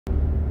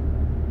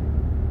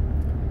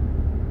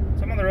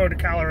road to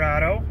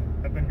Colorado.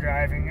 I've been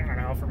driving, I don't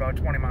know, for about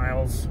 20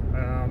 miles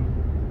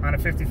on a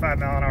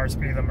 55-mile-an-hour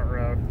speed limit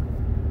road.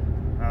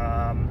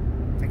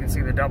 You can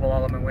see the double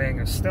element wing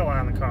is still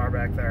on the car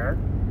back there.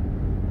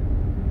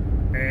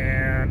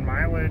 And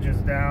mileage is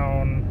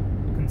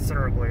down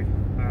considerably.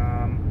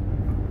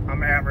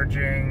 I'm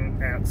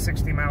averaging at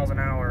 60 miles an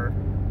hour,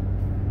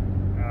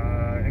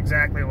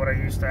 exactly what I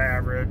used to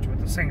average with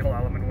the single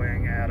element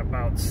wing at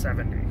about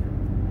 70.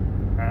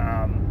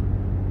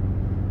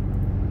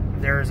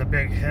 There's a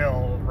big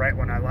hill right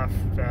when I left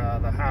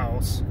the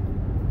house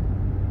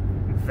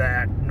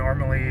that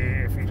normally,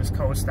 if you just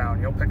coast down,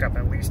 you'll pick up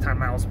at least 10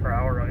 miles per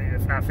hour,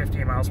 if not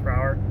 15 miles per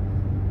hour.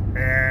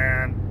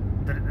 And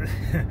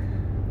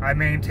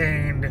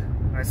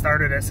I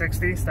started at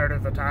 60, started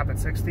at the top at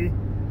 60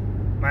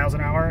 miles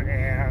an hour,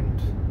 and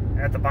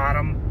at the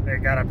bottom,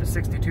 it got up to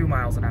 62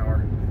 miles an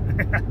hour.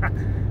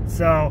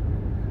 So,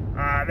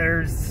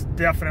 there's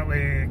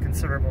definitely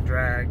considerable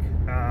drag.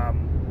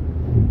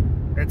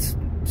 It's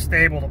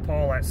stable to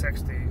pull at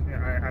 60.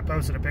 I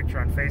posted a picture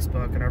on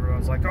Facebook and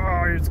everyone's like,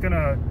 oh, it's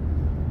gonna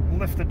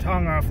lift the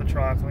tongue off the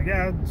truck. I'm like,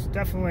 yeah, it's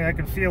definitely, I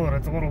can feel it.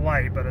 It's a little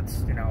light, but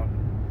it's, you know,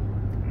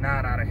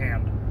 not out of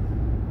hand.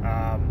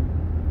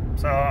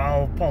 So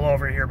I'll pull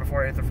over here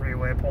before I hit the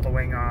freeway, pull the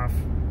wing off,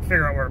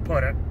 figure out where to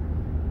put it,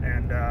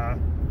 and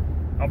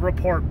I'll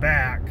report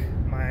back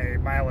my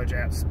mileage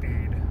at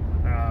speed.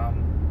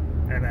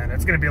 And then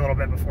it's gonna be a little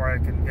bit before I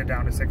can get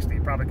down to 60,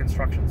 probably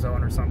construction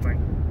zone or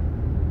something.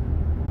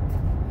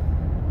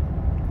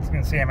 As you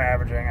can see, I'm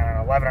averaging, I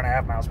don't know,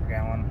 11.5 miles per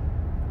gallon.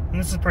 And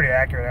this is pretty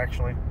accurate,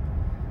 actually,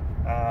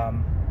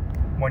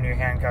 when you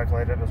hand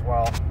calculate it as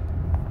well.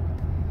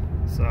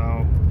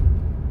 So,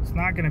 it's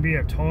not going to be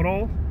a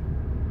total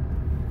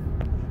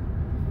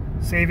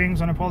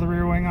savings when I pull the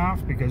rear wing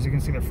off, because you can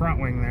see the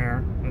front wing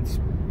there. It's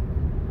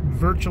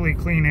virtually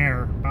clean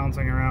air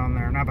bouncing around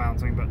there. Not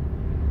bouncing, but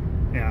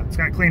yeah, it's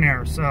got clean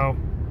air. So,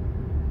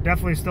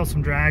 definitely still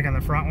some drag on the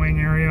front wing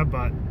area,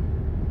 but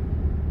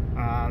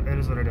it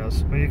is what it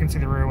is. But you can see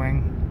the rear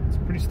wing, it's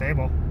pretty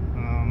stable.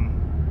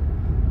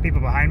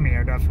 People behind me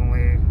are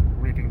definitely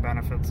reaping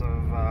benefits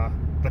of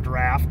the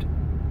draft.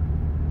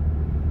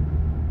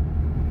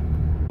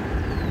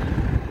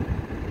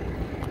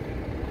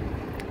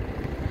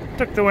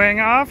 Took the wing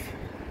off,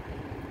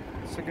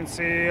 so you can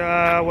see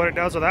what it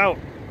does without.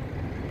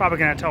 Probably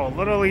gonna tow a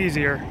little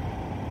easier.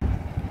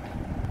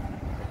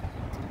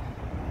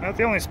 But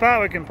the only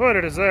spot we can put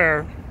it is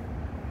there.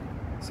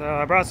 So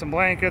I brought some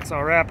blankets,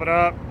 I'll wrap it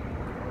up,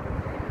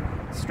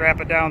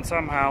 strap it down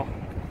somehow.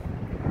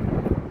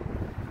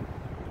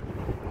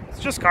 It's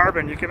just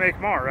carbon, you can make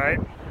more, right?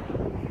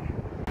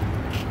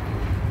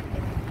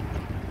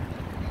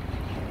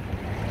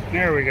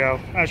 There we go,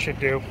 that should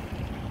do.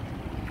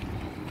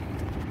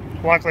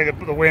 Luckily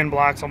the wind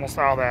blocks almost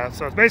all that,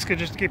 so it's basically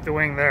just to keep the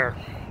wing there.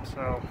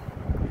 So,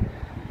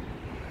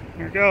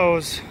 here it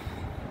goes.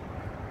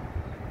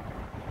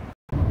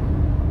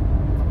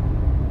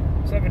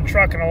 So I've been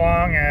trucking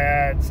along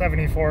at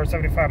 74,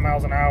 75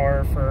 miles an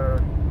hour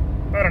for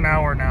about an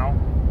hour now,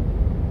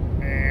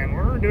 and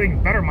we're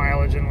doing better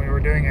mileage than we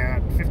were doing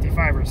at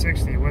 55 or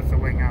 60 with the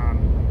wing on,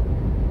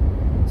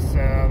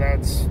 so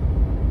that's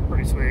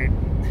pretty sweet.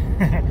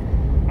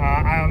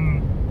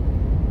 I'm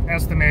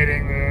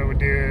estimating that it would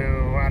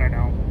do, I don't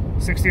know,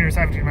 16 or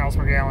 17 miles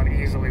per gallon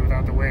easily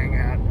without the wing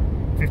at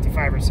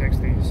 55 or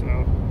 60,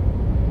 so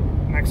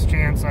next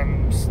chance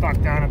I'm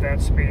stuck down at that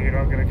speed,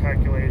 I'll get a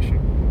calculation.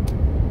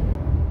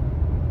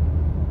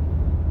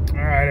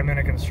 Alright, I'm in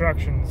a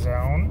construction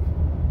zone.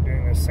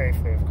 Doing this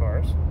safely, of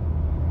course.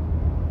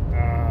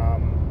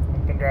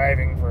 I've been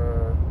driving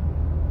for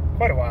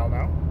quite a while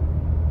now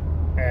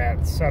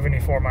at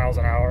 74 miles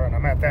an hour, and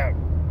I'm at that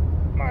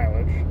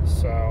mileage,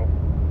 so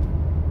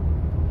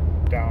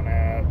down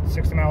at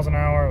 60 miles an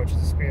hour, which is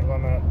the speed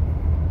limit.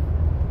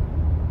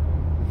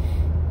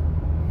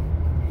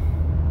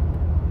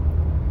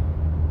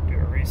 Do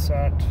a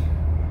reset.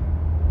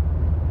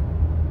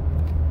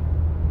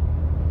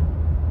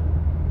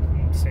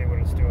 See what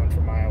it's doing for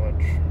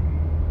mileage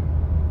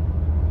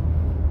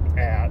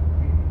at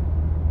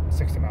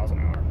 60 miles an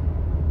hour.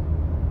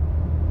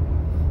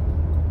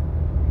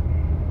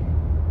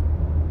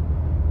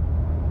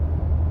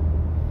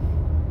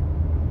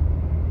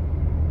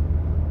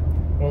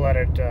 We'll let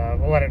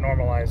it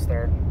normalize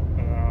there,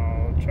 and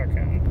I'll check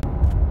in.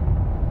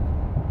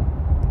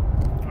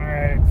 All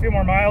right, a few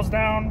more miles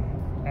down.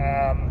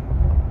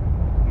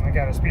 I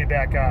got to speed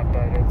back up,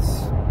 but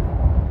it's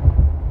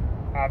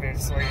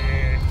obviously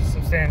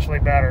substantially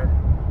better.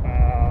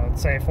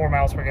 Let's say 4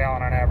 miles per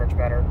gallon on average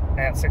better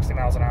at 60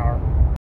 miles an hour.